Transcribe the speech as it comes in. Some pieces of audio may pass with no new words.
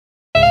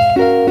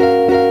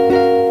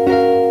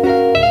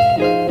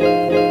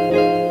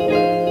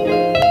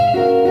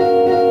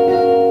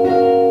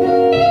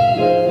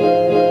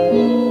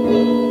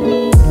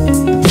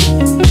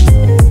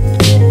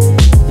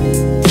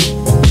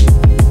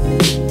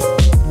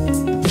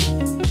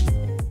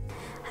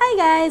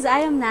I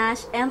am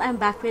Nash and I'm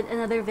back with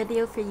another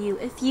video for you.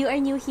 If you are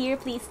new here,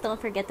 please don't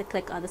forget to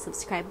click on the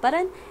subscribe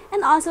button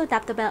and also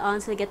tap the bell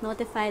on so you get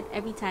notified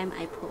every time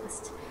I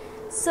post.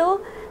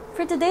 So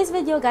for today's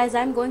video guys,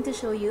 I'm going to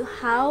show you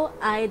how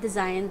I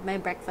designed my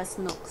breakfast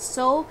nook.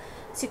 So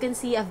as you can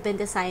see, I've been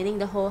designing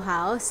the whole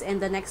house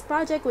and the next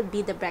project would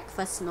be the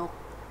breakfast nook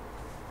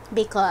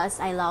because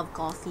I love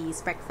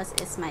coffees.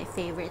 Breakfast is my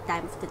favorite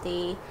time of the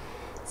day.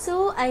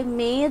 So I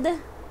made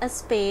a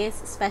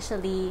space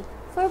especially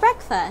for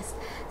breakfast.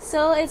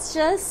 So it's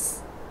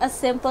just a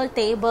simple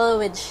table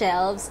with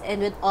shelves and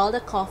with all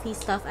the coffee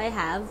stuff I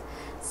have.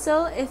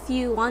 So if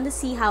you want to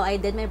see how I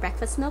did my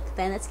breakfast nook,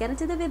 then let's get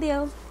into the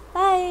video.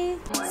 Bye!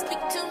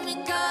 Speak to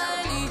me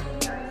kindly.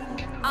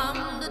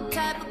 I'm the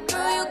type of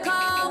girl you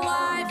call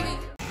wifey.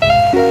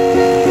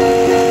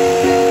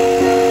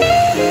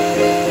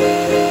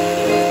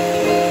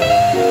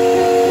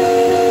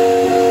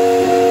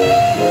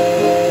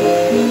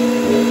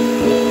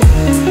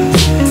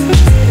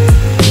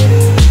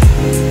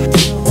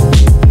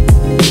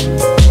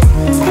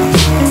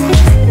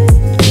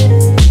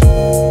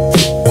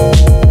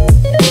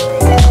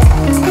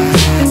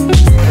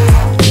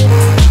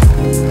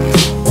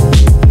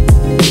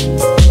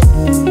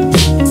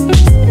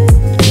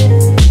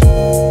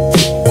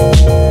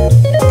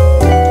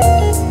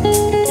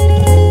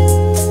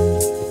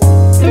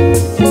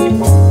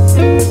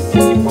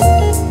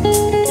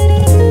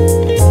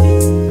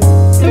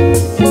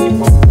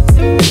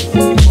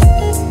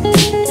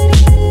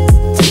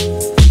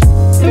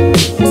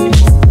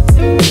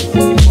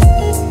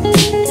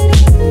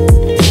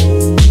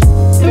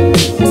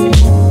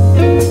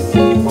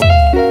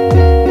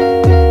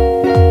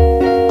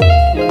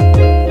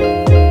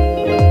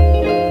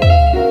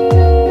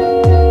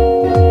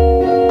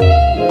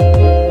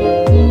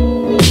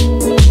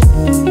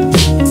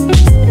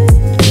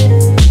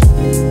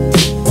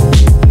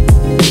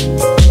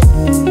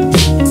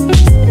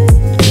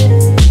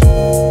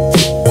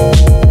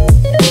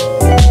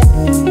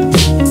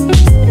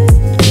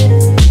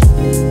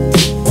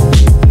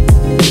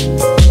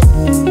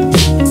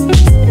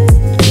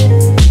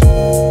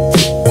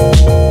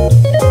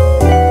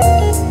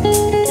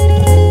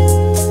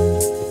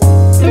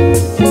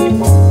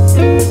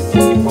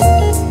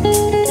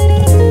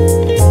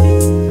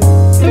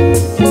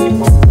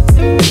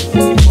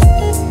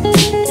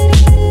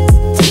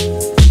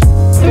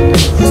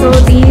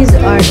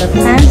 The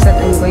plants that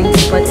I'm going to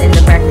put in the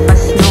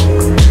breakfast nook,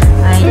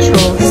 I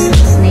chose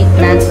snake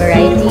plant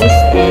varieties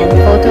and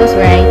photos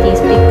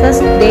varieties because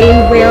they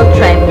will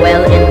thrive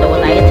well in low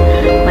light.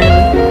 My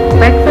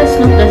breakfast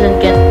nook doesn't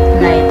get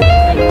light,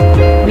 like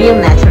real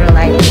natural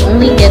light. It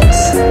only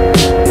gets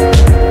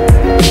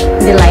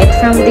the light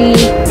from the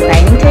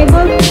dining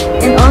table.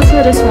 And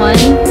also this one,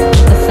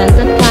 a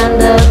scented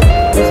candle.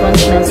 This one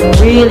smells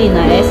really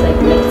nice, like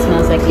it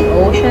smells like the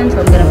ocean, so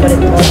I'm gonna put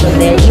it also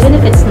there. Even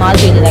if it's not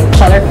really like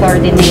color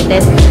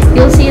coordinated,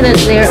 you'll see that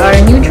there are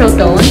neutral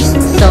tones.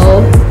 So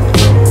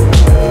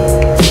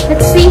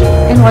let's see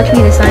and watch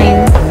me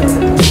design.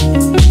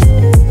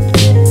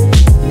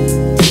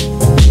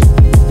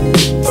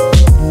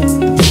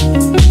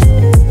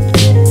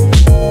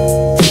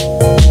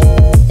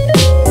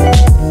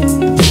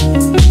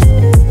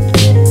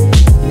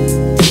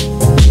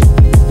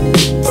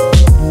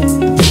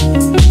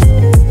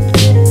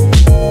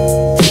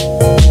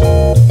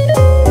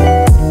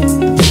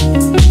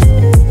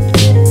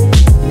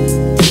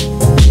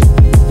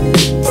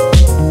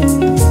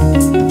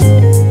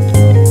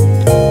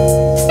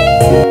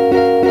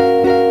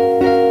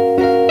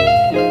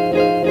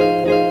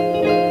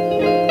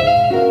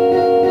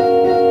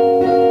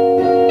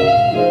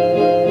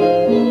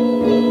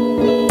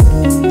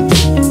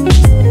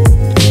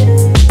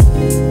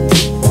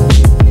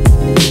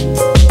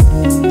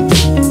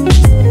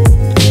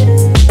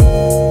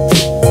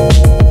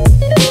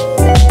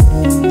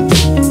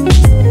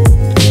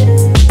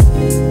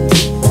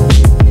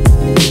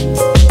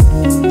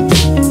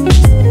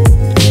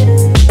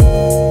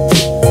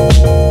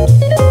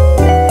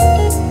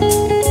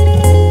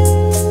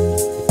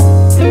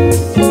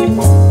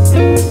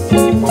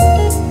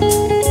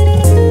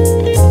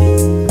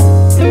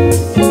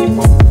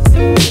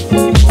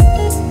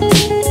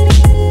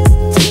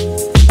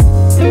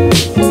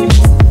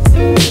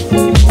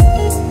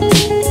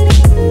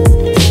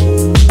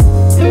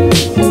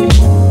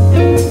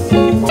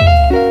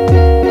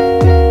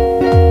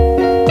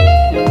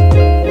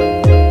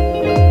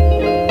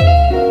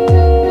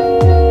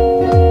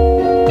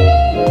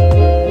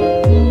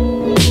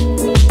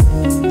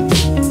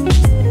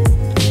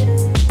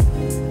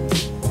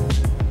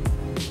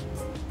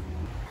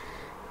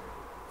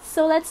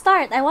 So let's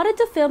start. I wanted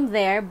to film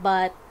there,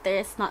 but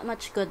there's not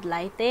much good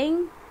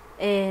lighting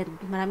and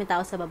maraming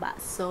tao sa baba.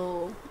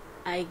 So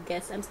I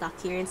guess I'm stuck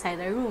here inside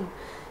the room.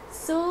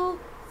 So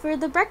for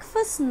the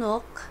breakfast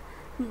nook,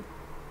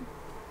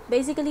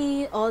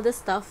 basically all the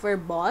stuff were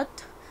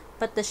bought,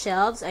 but the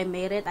shelves, I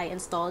made it, I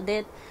installed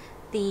it.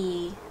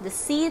 The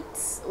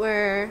seats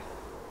were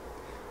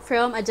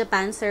from a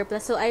Japan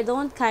surplus. So I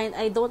don't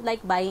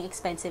like buying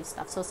expensive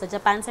stuff. So sa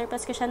Japan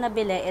surplus ko siya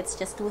nabili. It's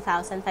just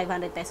 2,500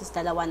 pesos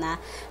dalawa na.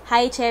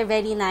 High chair,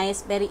 very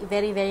nice, very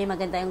very very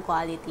maganda yung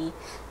quality.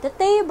 The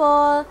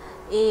table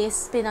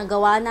is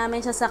pinagawa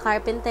namin siya sa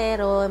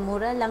karpentero.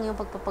 Mura lang yung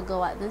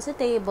pagpapagawa dun sa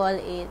table.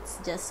 It's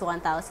just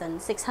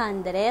 1,600.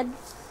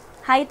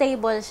 High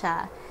table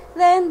siya.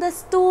 Then the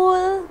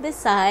stool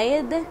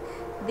beside,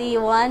 the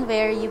one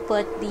where you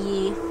put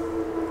the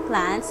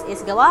plants, is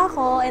gawa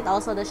ko, and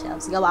also the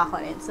shelves gawa ko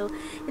rin. So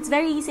it's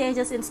very easy. I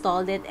just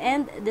installed it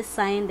and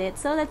designed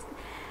it. So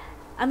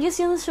I'm just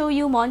gonna show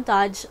you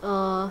montage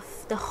of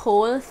the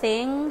whole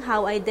thing,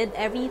 how I did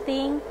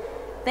everything.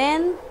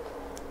 Then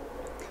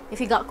if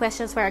you got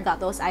questions where I got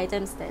those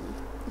items, then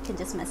you can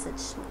just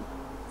message me.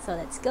 So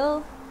let's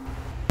go.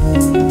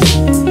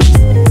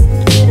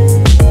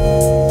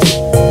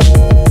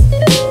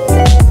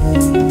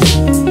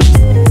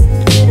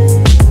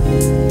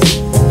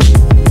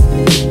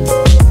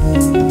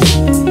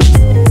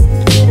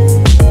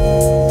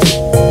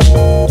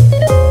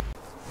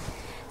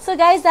 So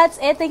guys, that's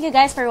it. Thank you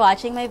guys for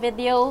watching my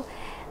video.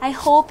 I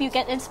hope you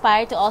get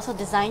inspired to also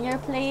design your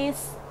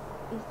place.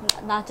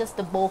 Not just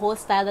the boho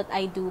style that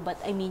I do, but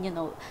I mean, you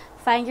know,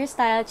 find your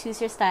style, choose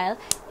your style,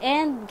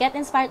 and get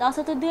inspired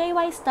also to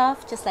DIY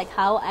stuff, just like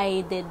how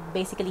I did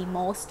basically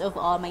most of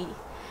all my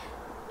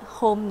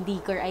home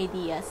decor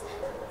ideas.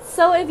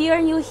 So if you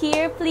are new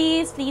here,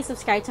 please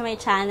subscribe to my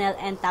channel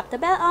and tap the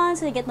bell on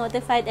so you get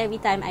notified every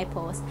time I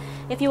post.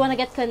 If you want to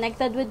get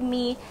connected with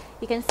me,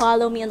 you can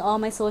follow me on all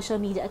my social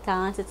media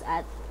accounts. It's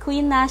at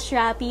Queen Nash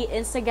Rapi,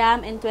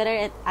 Instagram and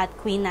Twitter at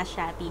Queen Nash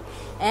Rapi.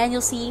 And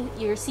you're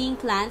seeing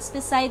plants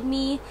beside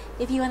me.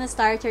 If you want to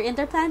start your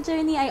indoor plant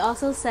journey, I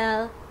also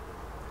sell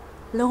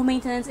low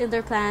maintenance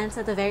indoor plants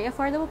at a very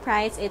affordable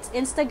price. It's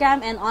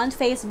Instagram and on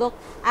Facebook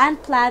and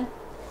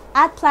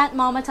at Plant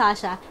Mama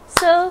Tasha.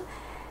 So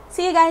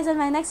see you guys in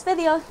my next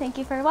video. Thank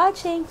you for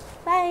watching.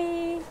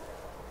 Bye!